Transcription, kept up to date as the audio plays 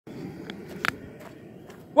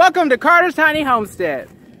Welcome to Carter's Tiny Homestead.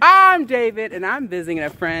 I'm David and I'm visiting a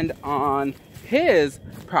friend on his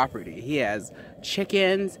property. He has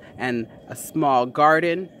chickens and a small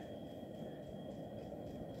garden.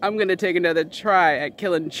 I'm gonna take another try at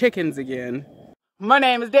killing chickens again. My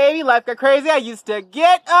name is Davey, life got crazy, I used to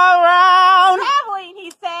get around. Traveling, he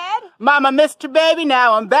said. Mama, Mr. Baby,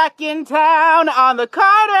 now I'm back in town on the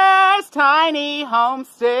Carter's Tiny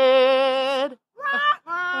Homestead.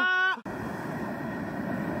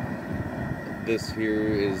 This here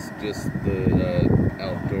is just the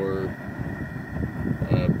outdoor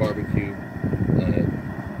barbecue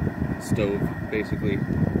stove, basically.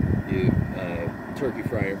 Turkey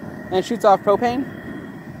fryer. And it shoots off propane?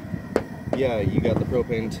 Yeah, you got the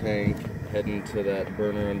propane tank heading to that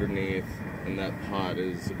burner underneath, and that pot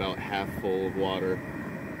is about half full of water.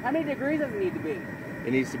 How many degrees does it need to be?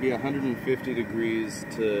 It needs to be 150 degrees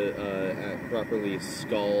to properly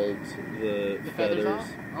scald the feathers off?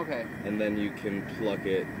 Okay. And then you can pluck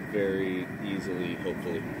it very easily,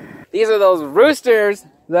 hopefully. These are those roosters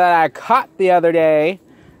that I caught the other day.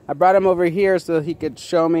 I brought him over here so he could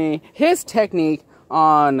show me his technique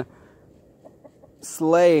on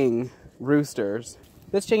slaying roosters.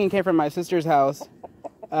 This chicken came from my sister's house.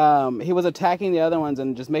 He was attacking the other ones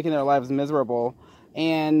and just making their lives miserable.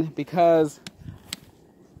 And because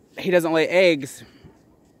he doesn't lay eggs,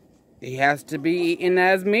 he has to be eaten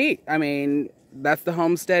as meat. I mean, that's the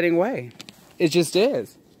homesteading way. It just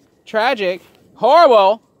is. Tragic.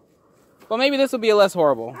 Horrible. Well, maybe this will be less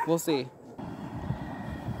horrible. We'll see.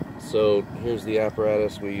 So here's the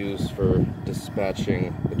apparatus we use for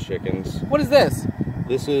dispatching the chickens. What is this?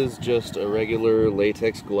 This is just a regular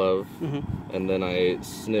latex glove, and then I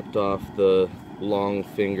snipped off the long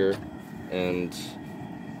finger and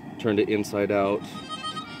turned it inside out,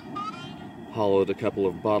 hollowed a couple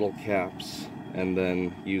of bottle caps, and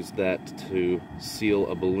then used that to seal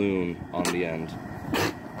a balloon on the end.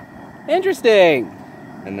 Interesting.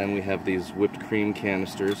 And then we have these whipped cream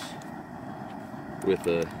canisters with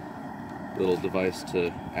a little device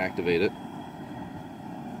to activate it.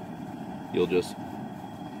 You'll just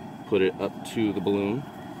put it up to the balloon.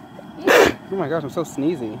 Oh my gosh, I'm so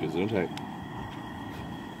sneezy. Gesundheit.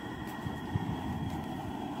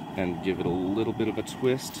 And give it a little bit of a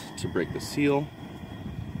twist to break the seal.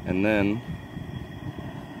 And then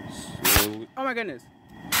slowly... Oh my goodness.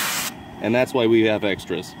 And that's why we have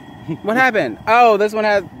extras. What happened? Oh, this one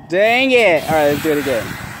has... Dang it. All right, let's do it again.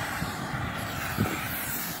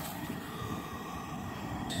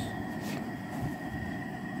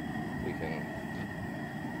 We can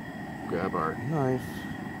grab our knife.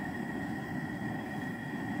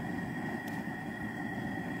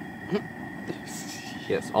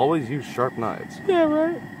 Yes, always use sharp knives. Yeah,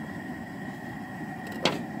 right.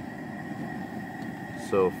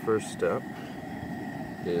 So first step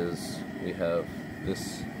is we have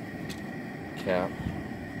this cap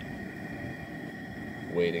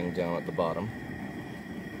waiting down at the bottom.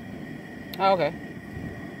 Oh, okay.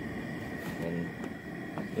 And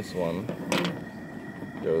this one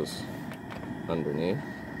goes underneath.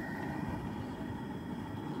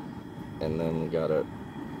 And then we gotta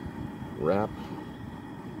wrap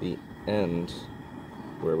the end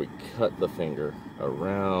where we cut the finger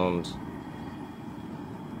around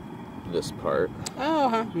this part. Oh,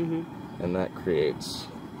 huh. And that creates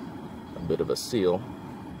a bit of a seal.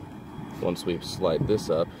 Once we slide this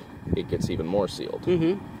up, it gets even more sealed.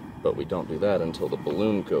 But we don't do that until the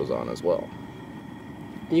balloon goes on as well.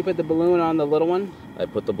 You put the balloon on the little one? I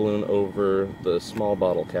put the balloon over the small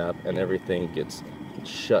bottle cap, and everything gets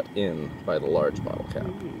shut in by the large bottle cap.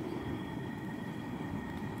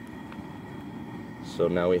 So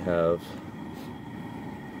now we have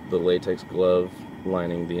the latex glove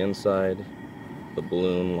lining the inside, the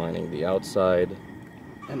balloon lining the outside.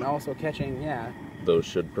 And also catching, yeah. Those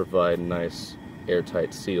should provide nice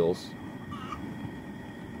airtight seals.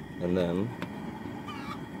 And then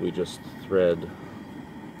we just thread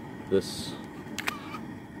this.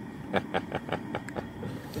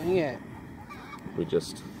 Dang it. We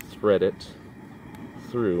just thread it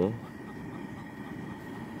through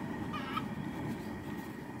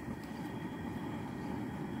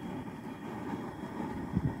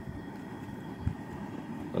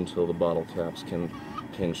until the bottle caps can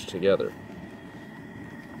pinch together.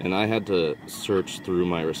 And I had to search through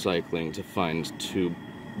my recycling to find 2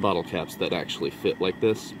 bottle caps that actually fit like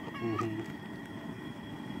this.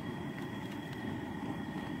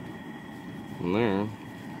 And there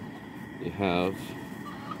you have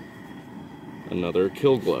another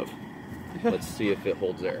kill glove. Let's see if it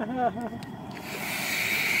holds air.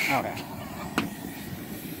 Okay.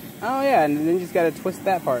 Oh yeah, and then you just gotta twist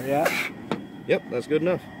that part, yeah? Yep, that's good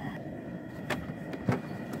enough.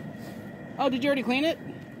 Oh, did you already clean it?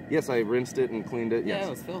 Yes, I rinsed it and cleaned it. Yeah, Yes. it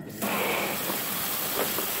was filthy.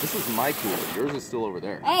 This is my cooler. Yours is still over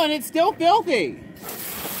there. Oh, and it's still filthy.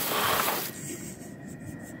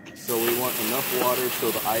 So we want enough water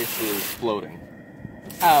so the ice is floating.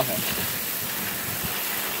 Oh, okay.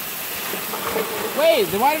 Wait,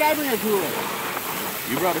 then why did I bring a cooler?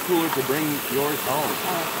 You brought a cooler to bring yours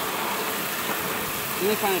home.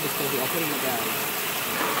 This is kind of just filthy. I'll put it in the bag.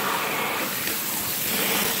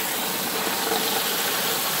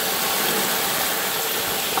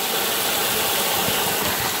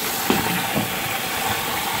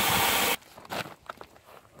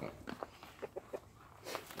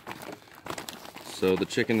 So the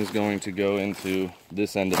chicken is going to go into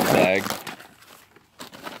this end of the bag,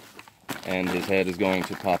 and his head is going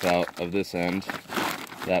to pop out of this end.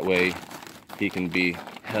 That way he can be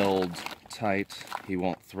held tight. He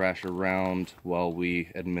won't thrash around while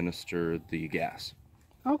we administer the gas.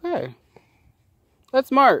 Okay. That's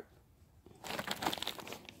smart.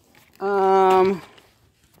 You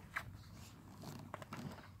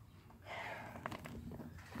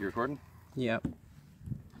recording? Yep.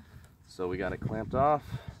 So we got it clamped off.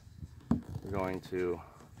 We're going to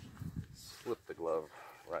slip the glove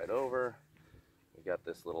right over. We got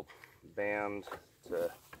this little band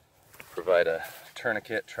to provide a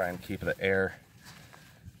tourniquet, try and keep the air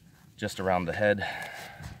just around the head,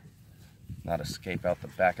 not escape out the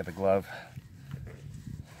back of the glove.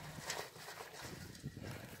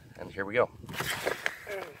 And here we go.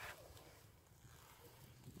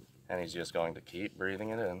 And he's just going to keep breathing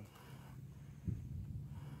it in.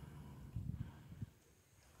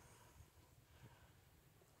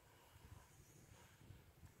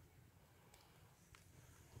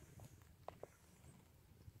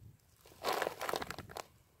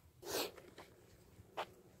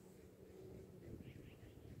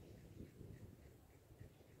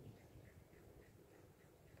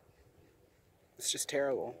 It's just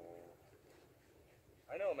terrible.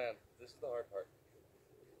 I know, man. This is the hard part.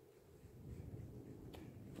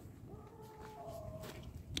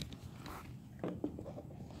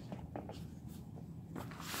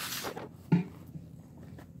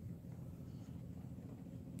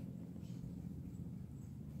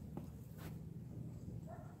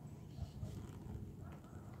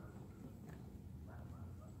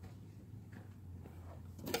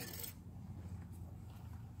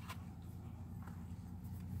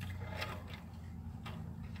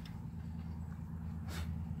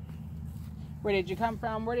 Where did you come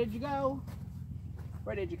from? Where did you go?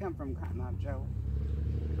 Where did you come from, Cotton Eye Joe?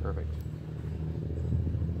 Perfect.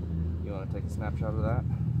 You want to take a snapshot of that?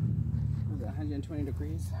 What is it, 120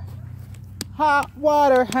 degrees? Hot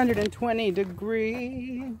water, 120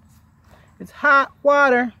 degrees. It's hot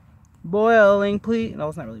water, boiling, please. No,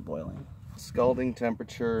 it's not really boiling. Scalding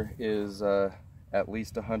temperature is at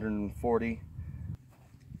least 140.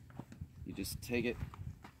 You just take it,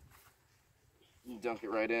 you dunk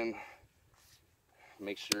it right in.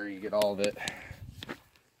 Make sure you get all of it.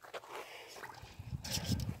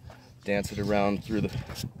 Dance it around through the,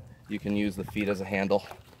 you can use the feet as a handle.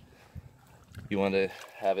 You want to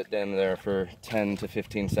have it in there for 10 to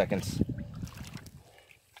 15 seconds.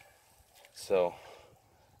 So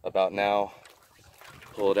about now,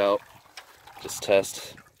 pull it out, just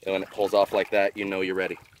test, and when it pulls off like that, you know you're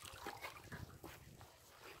ready.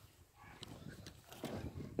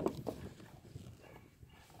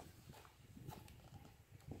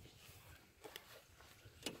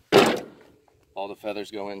 All the feathers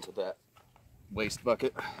go into that waste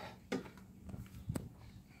bucket,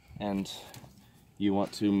 and you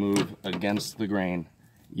want to move against the grain.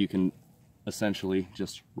 You can essentially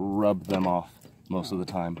just rub them off most of the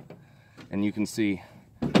time, and you can see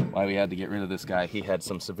why we had to get rid of this guy. He had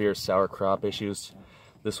some severe sour crop issues.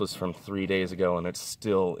 This was from 3 days ago, and it's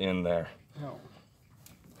still in there.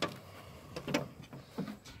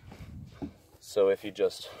 So if you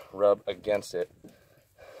just rub against it,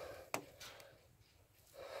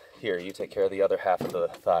 here, you take care of the other half of the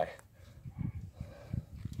thigh.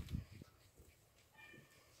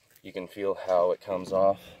 You can feel how it comes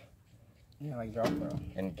off. Yeah, like drop throw.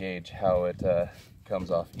 And gauge how it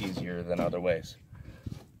comes off easier than other ways.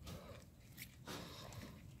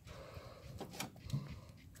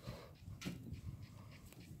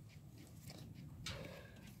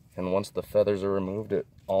 And once the feathers are removed, it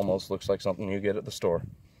almost looks like something you get at the store.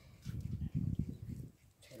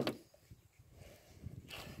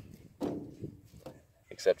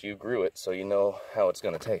 Except you grew it, so you know how it's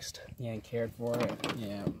going to taste. Yeah, and cared for it.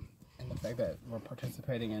 Yeah. And the fact that we're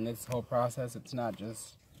participating in this whole process, it's not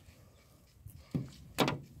just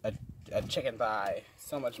a chicken thigh.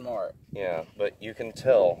 So much more. Yeah, but you can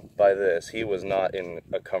tell by this he was not in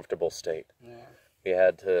a comfortable state. Yeah. We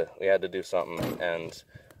had to do something, and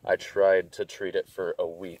I tried to treat it for a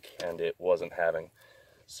week, and it wasn't having.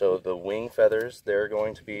 So the wing feathers, they're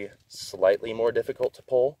going to be slightly more difficult to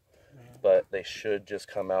pull, but they should just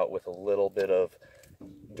come out with a little bit of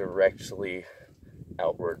directly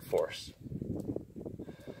outward force.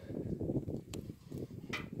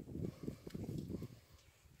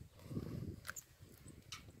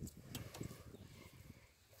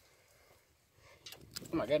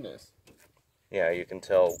 Oh my goodness. Yeah, you can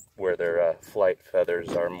tell where their flight feathers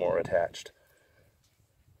are more attached.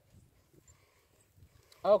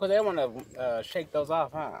 Oh, because they want to shake those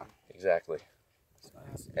off, huh? Exactly.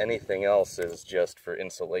 Anything else is just for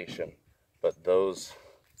insulation, but those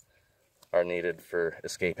are needed for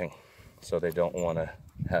escaping, so they don't want to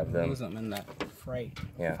have them. Lose them in that fight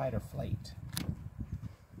or flight.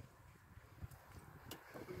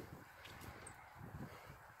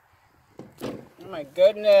 Oh my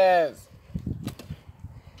goodness!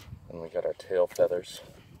 And we got our tail feathers,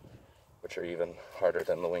 which are even harder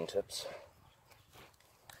than the wingtips.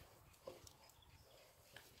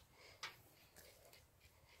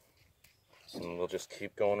 And we'll just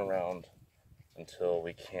keep going around until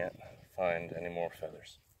we can't find any more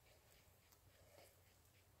feathers.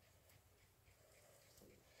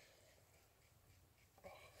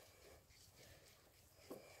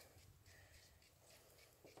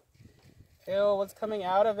 Ew, what's coming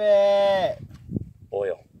out of it?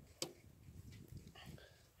 Oil.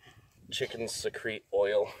 Chickens secrete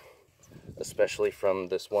oil, especially from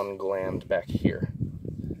this one gland back here.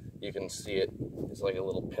 You can see it. It's like a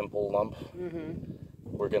little pimple lump. Mm-hmm.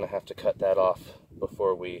 We're going to have to cut that off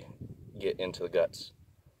before we get into the guts.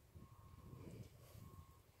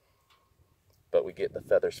 But we get the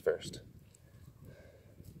feathers first.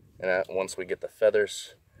 And once we get the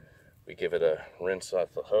feathers, we give it a rinse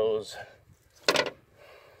off the hose.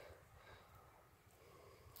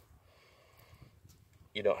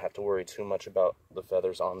 You don't have to worry too much about the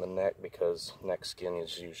feathers on the neck because neck skin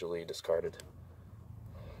is usually discarded.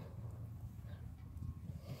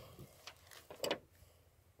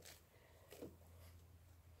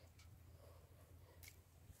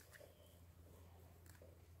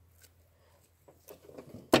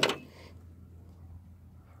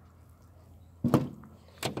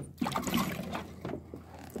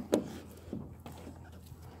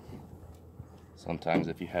 Sometimes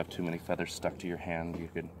if you have too many feathers stuck to your hand, you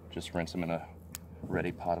could just rinse them in a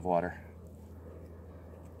ready pot of water.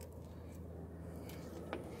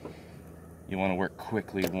 You want to work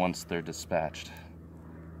quickly once they're dispatched,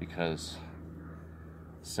 because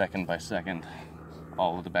second by second,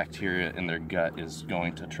 all of the bacteria in their gut is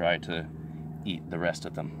going to try to eat the rest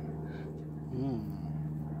of them.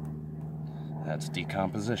 That's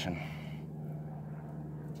decomposition.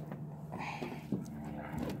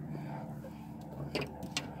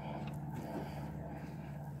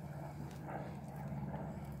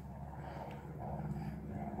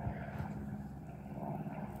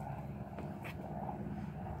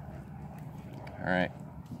 All right,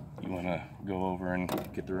 you want to go over and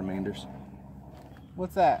get the remainders?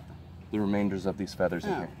 What's that? The remainders of these feathers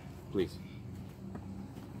in here, please.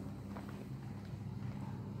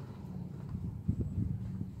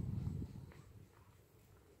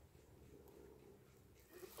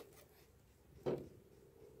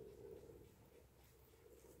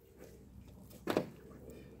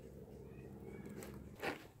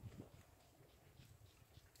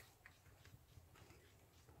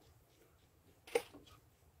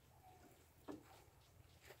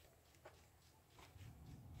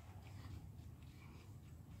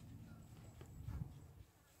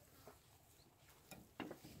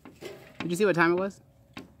 Did you see what time it was?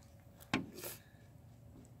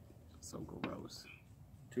 So gross.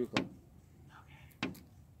 2 o'clock.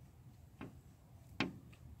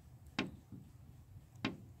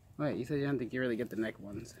 Wait, you said you don't think you really get the neck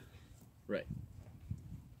ones. Right.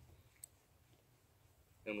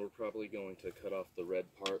 And we're probably going to cut off the red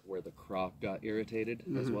part where the crop got irritated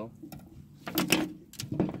as well.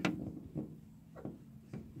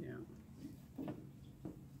 Yeah.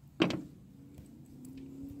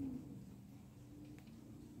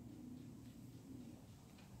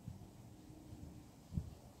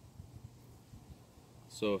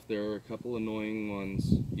 So if there are a couple annoying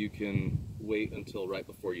ones, you can wait until right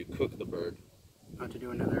before you cook the bird. I'll have to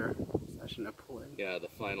do another session of pulling. Yeah, the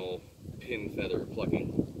final pin feather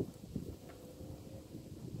plucking.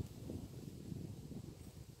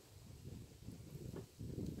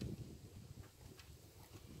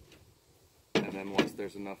 And then once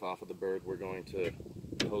there's enough off of the bird, we're going to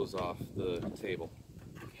hose off the table.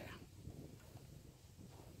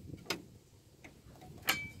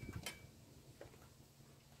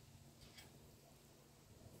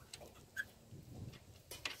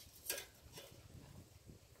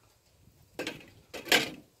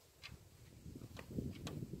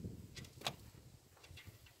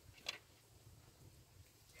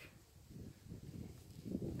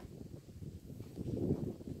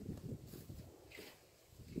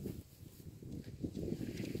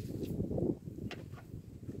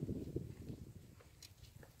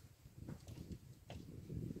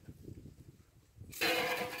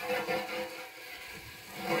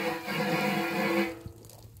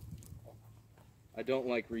 I don't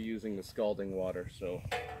like reusing the scalding water, so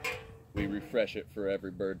we refresh it for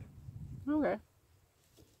every bird. Okay.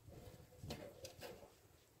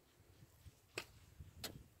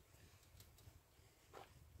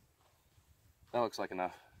 That looks like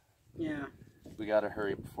enough. Yeah. We gotta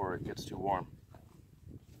hurry before it gets too warm.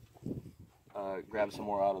 Grab some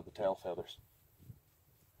more out of the tail feathers.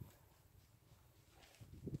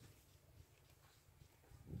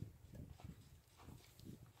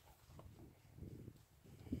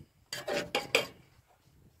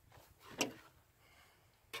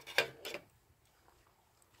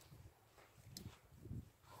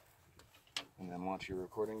 And then watch your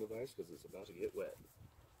recording device because it's about to get wet.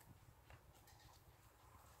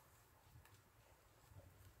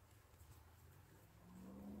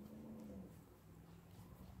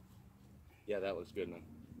 Yeah, that looks good, man.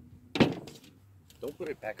 Don't put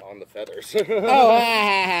it back on the feathers.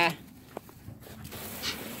 Oh,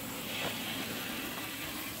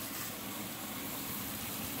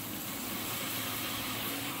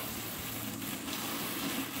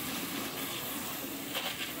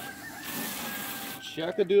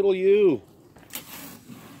 Shack-a-doodle you.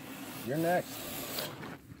 You're next.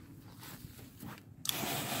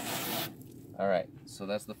 All right, so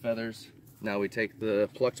that's the feathers. Now we take the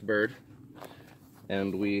plucked bird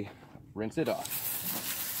and we rinse it off.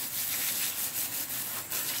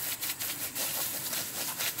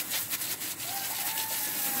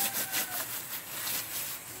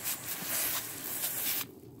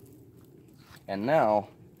 And now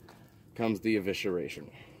comes the evisceration.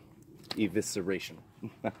 Evisceration.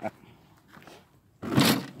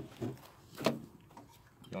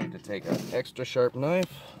 Going to take an extra sharp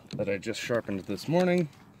knife that I just sharpened this morning.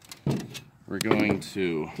 We're going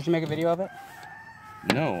to... Did you make a video of it?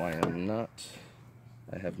 No, I am not.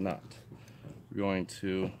 I have not. We're going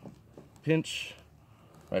to pinch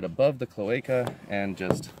right above the cloaca and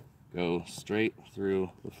just go straight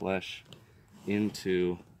through the flesh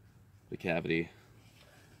into the cavity,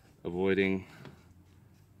 avoiding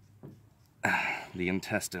the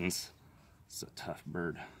intestines. It's a tough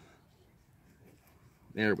bird.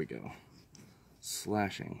 There we go.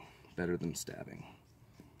 Slashing, better than stabbing.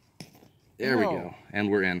 There we go, and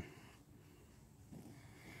we're in.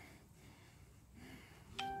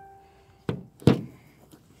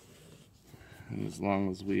 And as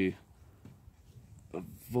long as we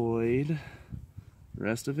avoid the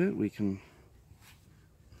rest of it, we can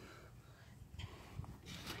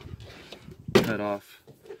cut off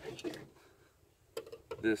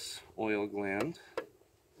this oil gland.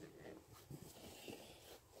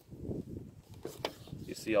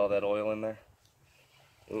 You see all that oil in there?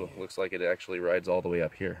 Ooh, looks like it actually rides all the way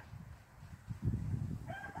up here.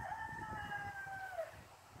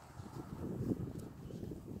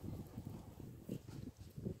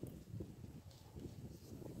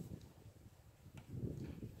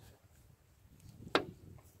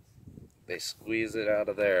 They squeeze it out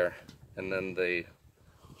of there, and then they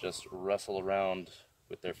just rustle around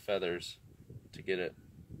with their feathers to get it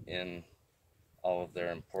in all of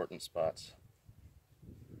their important spots.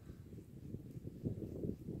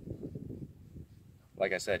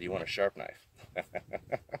 Like I said, you want a sharp knife.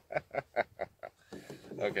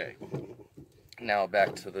 Okay, now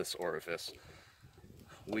back to this orifice.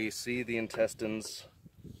 We see the intestines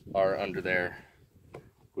are under there.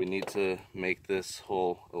 We need to make this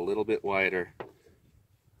hole a little bit wider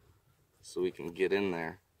so we can get in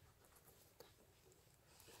there.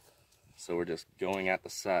 So we're just going at the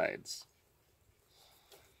sides.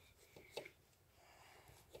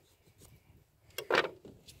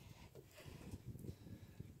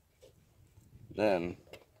 Then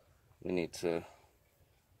we need to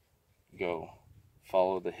go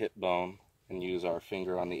follow the hip bone and use our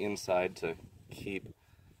finger on the inside to keep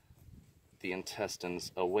the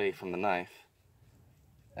intestines away from the knife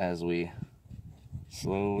as we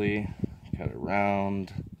slowly cut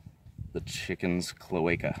around the chicken's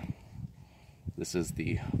cloaca. This is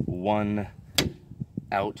the one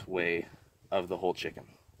out way of the whole chicken.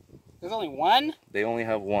 There's only one? They only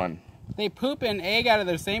have one. They poop an egg out of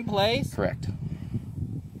the same place? Correct.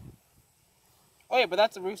 Oh yeah, but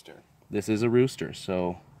that's a rooster. This is a rooster,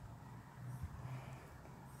 so...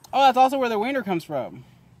 Oh, that's also where the wiener comes from.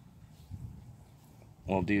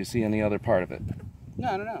 Well, do you see any other part of it? No,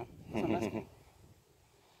 I don't know. That's what I'm asking.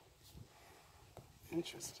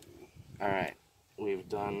 Interesting. Alright, we've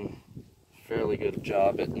done a fairly good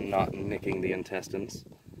job at not nicking the intestines.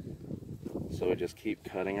 So we just keep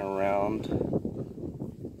cutting around.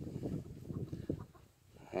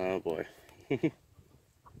 Oh boy. Here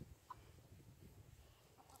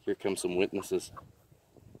come some witnesses.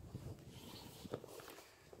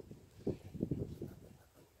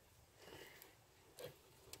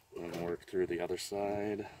 And work through the other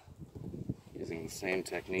side using the same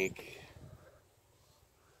technique.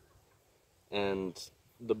 And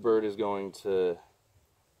the bird is going to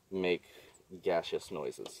make gaseous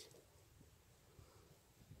noises,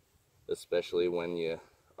 especially when you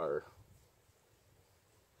are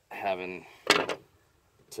having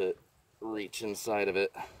to reach inside of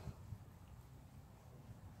it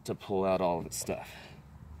to pull out all of its stuff.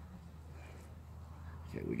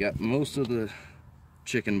 Okay, we got most of the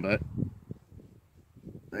chicken butt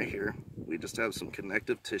right here. We just have some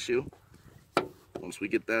connective tissue. Once we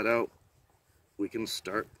get that out, we can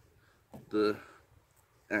start the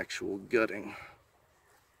actual gutting.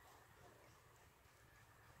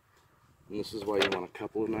 And this is why you want a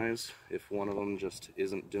couple of knives if one of them just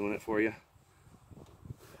isn't doing it for you.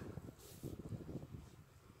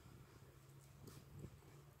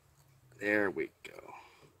 There we go.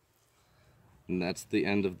 And that's the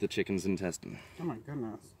end of the chicken's intestine. Oh my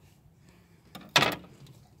goodness.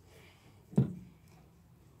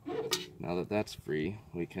 Now that that's free,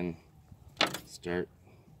 we can start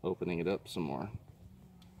opening it up some more.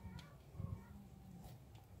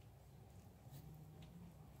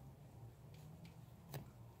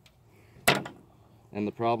 And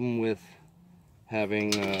the problem with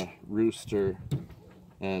having a rooster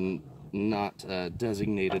and not a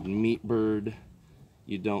designated meat bird,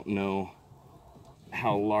 you don't know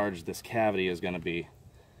how large this cavity is going to be.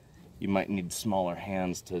 You might need smaller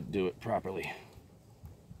hands to do it properly,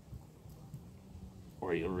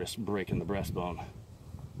 or you'll risk breaking the breastbone.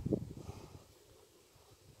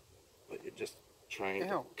 But you're just trying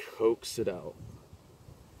to coax it out.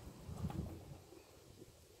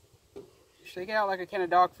 Shake it out like a can of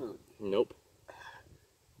dog food. Nope.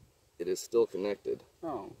 It is still connected.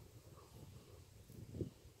 Oh.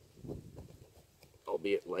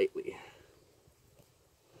 Albeit lightly.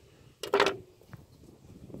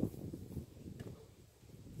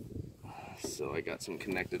 So I got some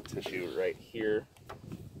connective tissue right here,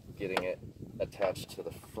 getting it attached to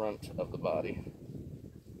the front of the body.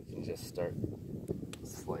 We can just start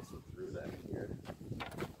slicing through that here.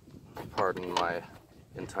 Pardon my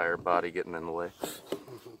entire body getting in the way.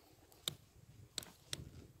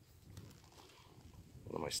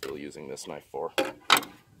 What am I still using this knife for?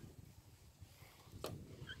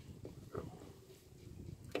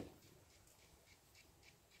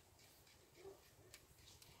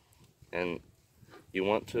 And you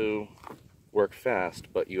want to work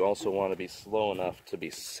fast, but you also want to be slow enough to be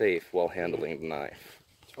safe while handling the knife.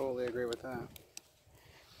 Totally agree with that.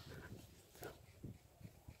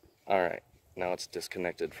 Alright, now it's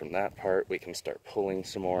disconnected from that part. We can start pulling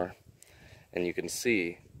some more, and you can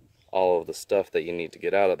see all of the stuff that you need to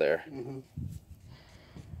get out of there. Mm-hmm.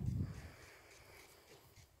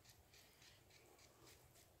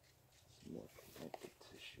 More connective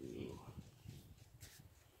tissue.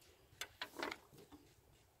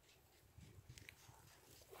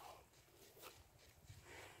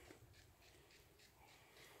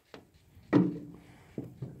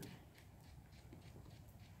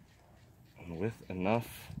 And with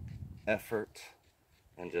enough effort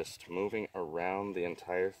and just moving around the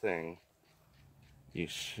entire thing, you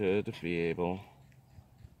should be able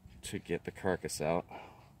to get the carcass out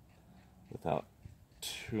without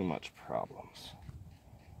too much problems.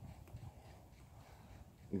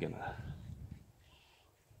 I'm gonna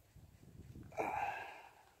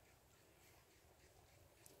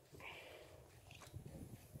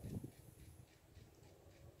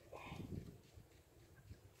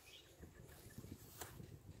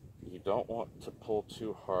you don't want to pull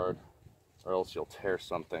too hard, or else you'll tear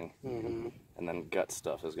something, and then gut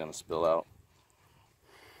stuff is going to spill out.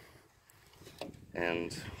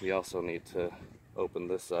 And we also need to open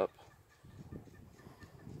this up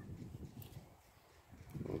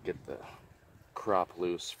and get the crop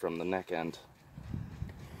loose from the neck end.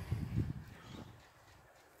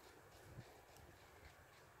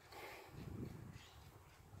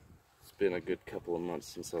 been a good couple of months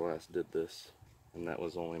since I last did this, and that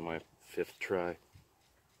was only my 5th try.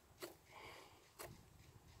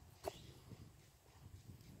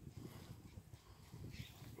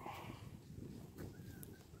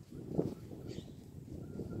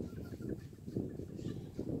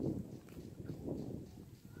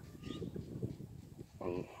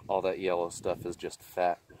 And all that yellow stuff is just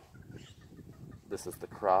fat. This is the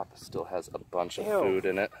crop, still has a bunch of food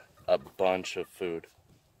in it. A bunch of food.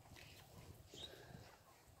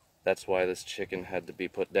 That's why this chicken had to be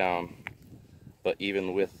put down. But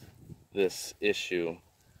even with this issue,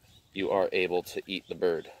 you are able to eat the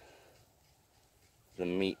bird. The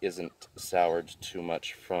meat isn't soured too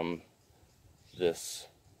much from this.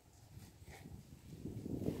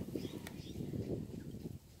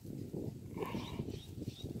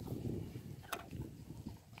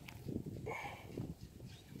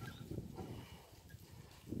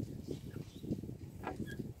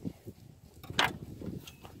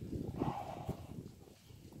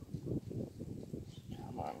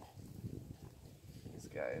 Come on. These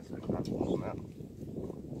guys are not pulling out.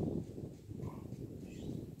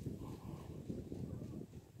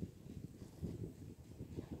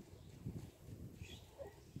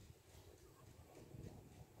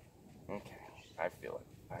 Okay, I feel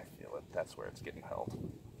it. I feel it. That's where it's getting held.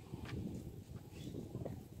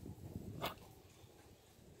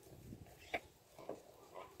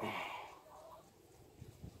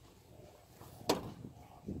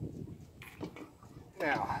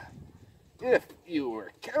 Now, if you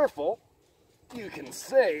were careful, you can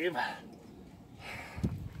save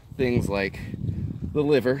things like the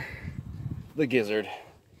liver, the gizzard,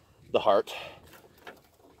 the heart.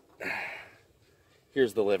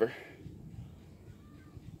 Here's the liver.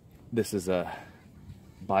 This is a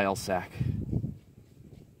bile sac.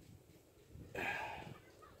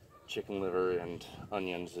 Chicken liver and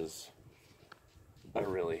onions is a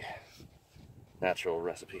really natural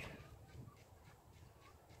recipe.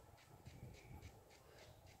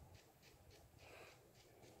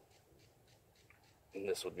 And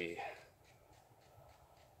this would be,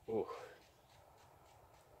 ooh.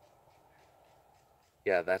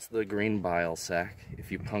 Yeah, that's the green bile sac.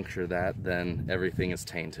 If you puncture that, then everything is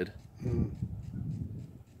tainted. And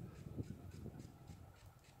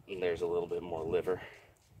there's a little bit more liver.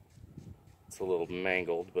 It's a little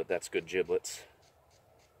mangled, but that's good giblets.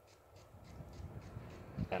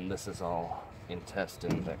 And this is all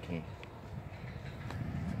intestine that can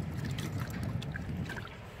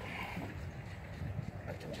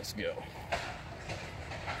just go.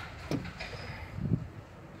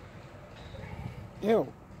 Ew.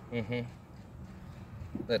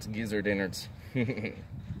 That's gizzard innards. And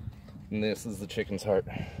this is the chicken's heart.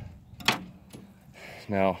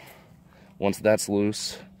 Now, once that's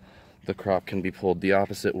loose, the crop can be pulled the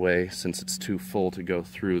opposite way since it's too full to go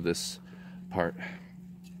through this part.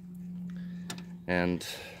 And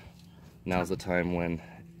now's the time when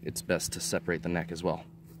it's best to separate the neck as well.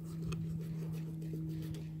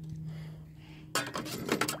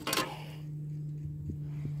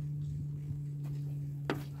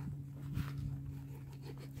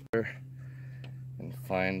 And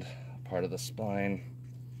find part of the spine,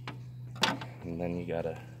 and then you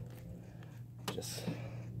gotta just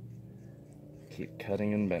keep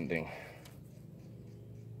cutting and bending.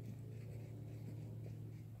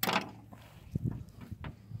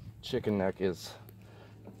 Chicken neck is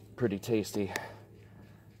pretty tasty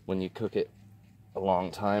when you cook it a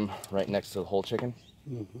long time right next to the whole chicken.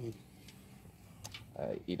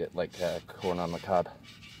 I eat it like corn on the cob.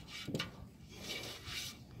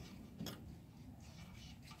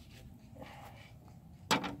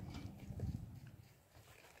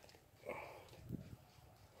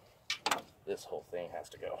 This whole thing has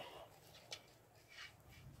to go.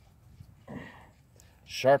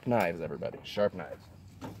 Sharp knives, everybody. Sharp knives.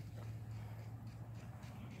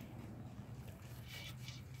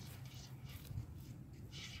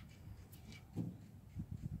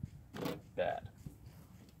 Bad.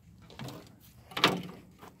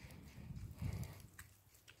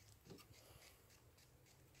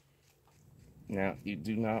 Now, you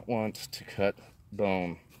do not want to cut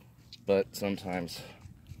bone, but sometimes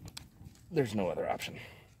there's no other option.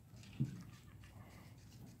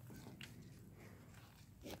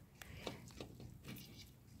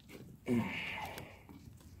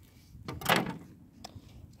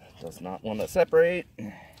 Does not want to separate,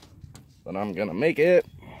 but I'm gonna make it.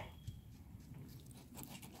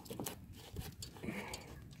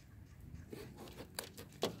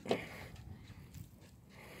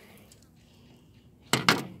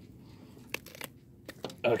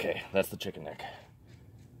 Okay, that's the chicken neck.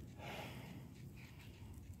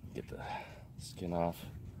 Get the skin off,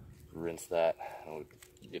 rinse that, and we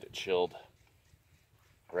get it chilled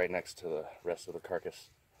right next to the rest of the carcass.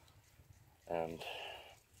 And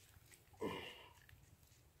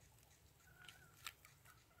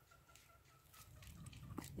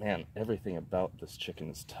man, everything about this chicken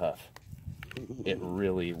is tough. It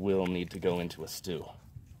really will need to go into a stew.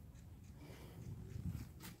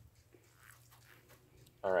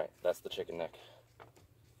 Alright, that's the chicken neck.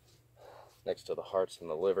 Next to the hearts and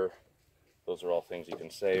the liver, those are all things you can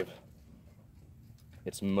save.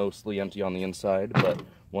 It's mostly empty on the inside, but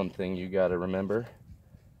one thing you gotta remember,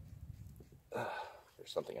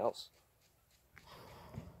 there's something else.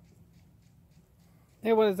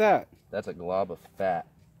 Hey, what is that? That's a glob of fat,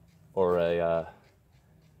 or a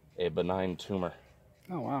benign tumor.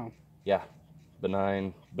 Oh, wow. Yeah,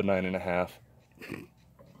 benign and a half.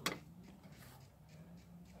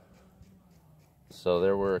 So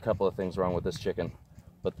there were a couple of things wrong with this chicken,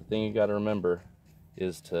 but the thing you got to remember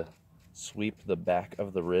is to sweep the back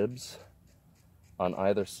of the ribs on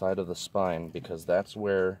either side of the spine, because that's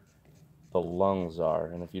where the lungs are,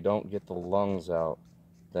 and if you don't get the lungs out,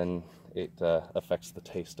 then it affects the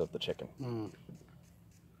taste of the chicken. And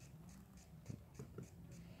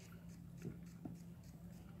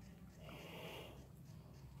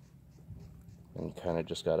you kind of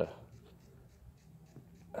just gotta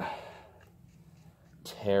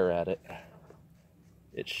tear at it.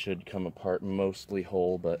 It should come apart mostly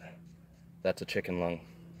whole, but that's a chicken lung.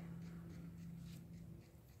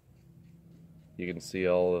 You can see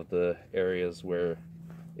all of the areas where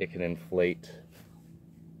it can inflate.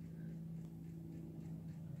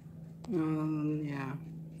 Yeah,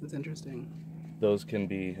 that's interesting. Those can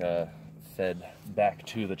be fed back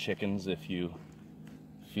to the chickens if you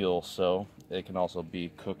feel so. It can also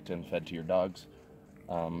be cooked and fed to your dogs.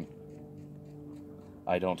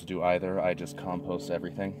 I don't do either. I just compost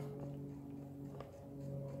everything.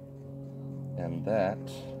 And that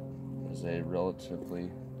is a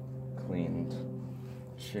relatively cleaned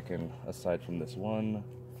chicken, aside from this one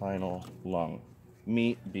final lung.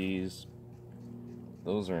 Meat, bees,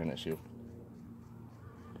 those are an issue.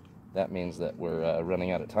 That means that we're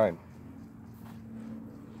running out of time.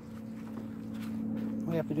 What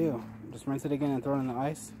do you have to do? Just rinse it again and throw it in the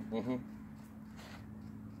ice? Mm-hmm.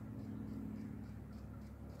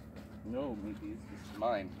 No, meat bees, this is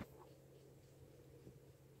mine.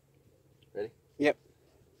 Ready? Yep.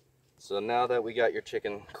 So now that we got your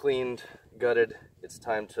chicken cleaned, gutted, it's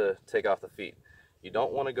time to take off the feet. You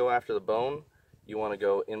don't want to go after the bone, you want to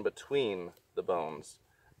go in between the bones.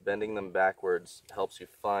 Bending them backwards helps you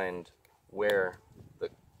find where the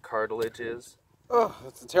cartilage is. Oh,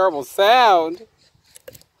 that's a terrible sound.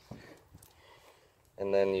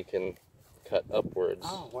 And then you can cut upwards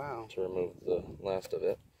to remove the last of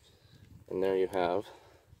it. And there you have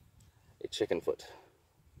a chicken foot.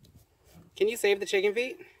 Can you save the chicken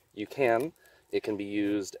feet? You can. It can be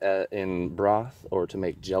used in broth or to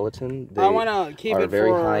make gelatin. They I want to keep it are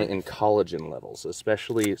very high in collagen levels,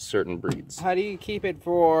 especially certain breeds. How do you keep it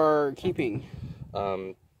for keeping?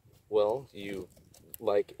 Well, you,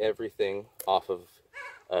 like everything off of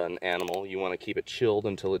an animal, you want to keep it chilled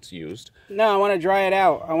until it's used. No, I want to dry it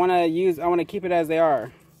out. I want to keep it as they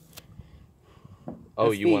are.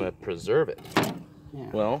 Oh, you want to preserve it? Yeah.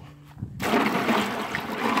 Well,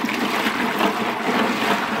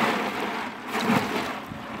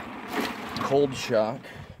 cold shock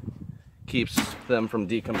keeps them from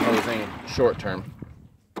decomposing short term.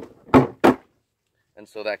 And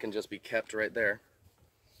so that can just be kept right there.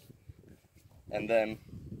 And then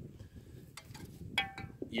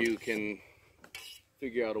you can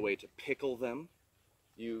figure out a way to pickle them.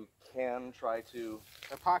 You can try to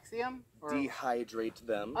epoxy them? Or... dehydrate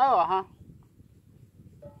them.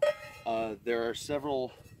 Oh, there are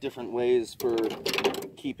several different ways for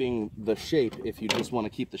keeping the shape if you just want to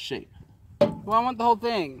keep the shape. Well, I want the whole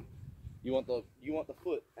thing. You want the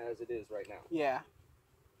foot as it is right now. Yeah.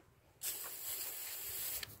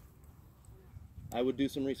 I would do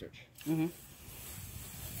some research. Mm-hmm.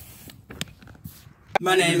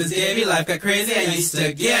 My name is Davey, life got crazy, I used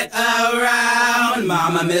to get around.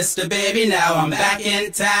 Mama missed a baby, now I'm back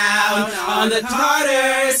in town on the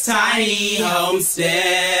Carter's tiny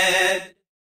homestead.